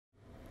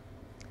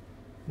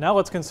Now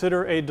let's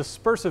consider a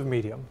dispersive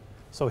medium.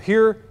 So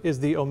here is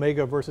the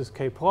omega versus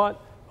k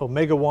plot.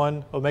 Omega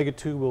 1, omega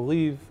 2 will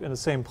leave in the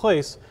same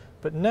place,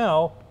 but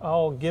now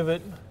I'll give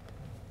it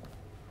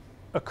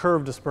a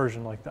curved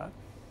dispersion like that.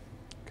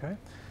 Okay?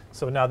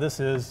 So now this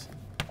is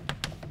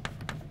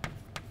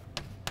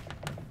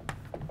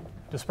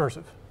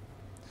dispersive.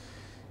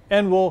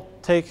 And we'll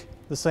take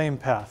the same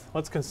path.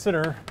 Let's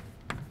consider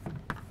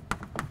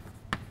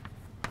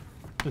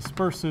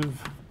dispersive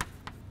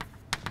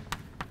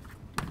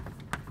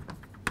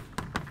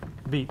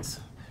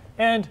beats.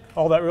 And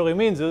all that really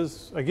means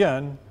is,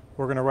 again,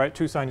 we're going to write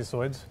two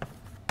sinusoids.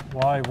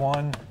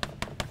 Y1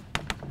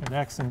 and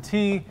x and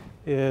t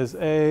is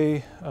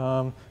a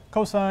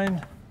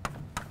cosine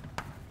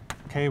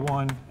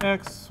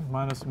k1x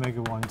minus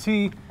omega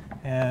 1t,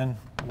 and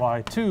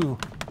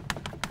y2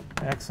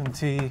 x and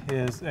t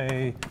is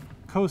a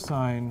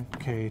cosine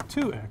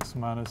k2x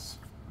minus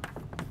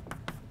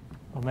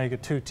omega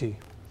 2t.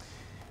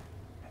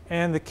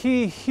 And the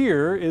key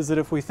here is that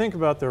if we think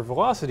about their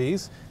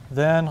velocities,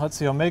 then let's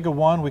see, omega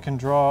 1 we can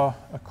draw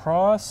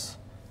across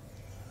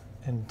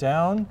and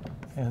down,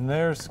 and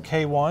there's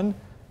k1,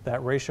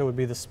 that ratio would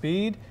be the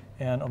speed,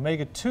 and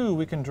omega 2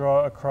 we can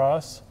draw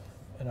across,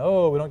 and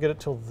oh, we don't get it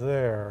till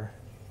there,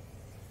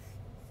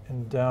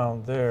 and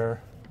down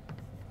there,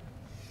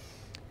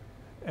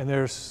 and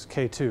there's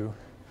k2.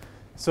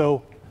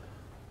 So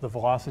the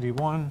velocity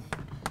 1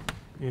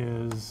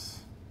 is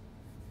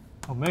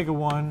omega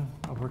 1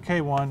 over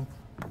k1,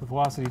 the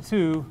velocity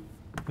 2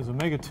 is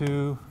omega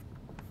 2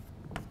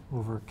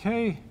 over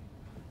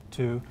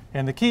k2,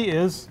 and the key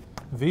is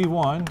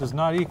v1 does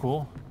not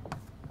equal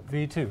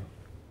v2.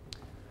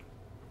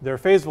 Their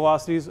phase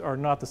velocities are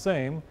not the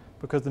same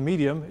because the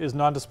medium is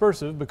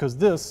non-dispersive, because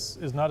this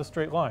is not a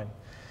straight line.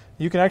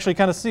 You can actually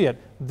kind of see it.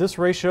 This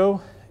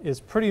ratio is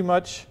pretty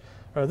much,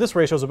 this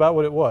ratio is about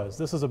what it was.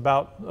 This is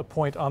about a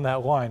point on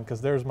that line, because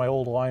there's my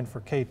old line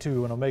for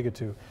k2 and omega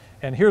 2.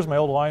 And here's my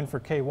old line for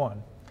k1.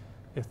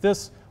 If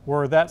this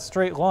were that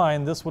straight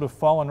line, this would have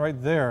fallen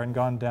right there and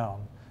gone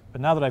down.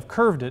 But now that I've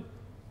curved it,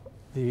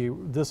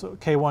 this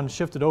k1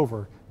 shifted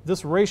over.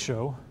 This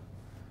ratio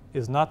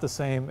is not the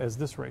same as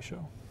this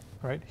ratio,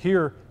 right?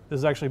 Here, this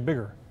is actually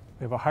bigger.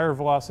 We have a higher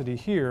velocity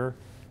here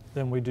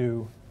than we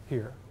do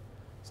here.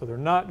 So they're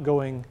not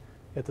going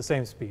at the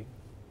same speed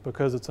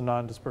because it's a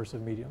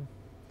non-dispersive medium.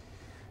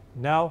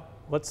 Now,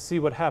 let's see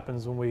what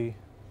happens when we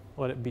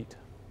let it beat.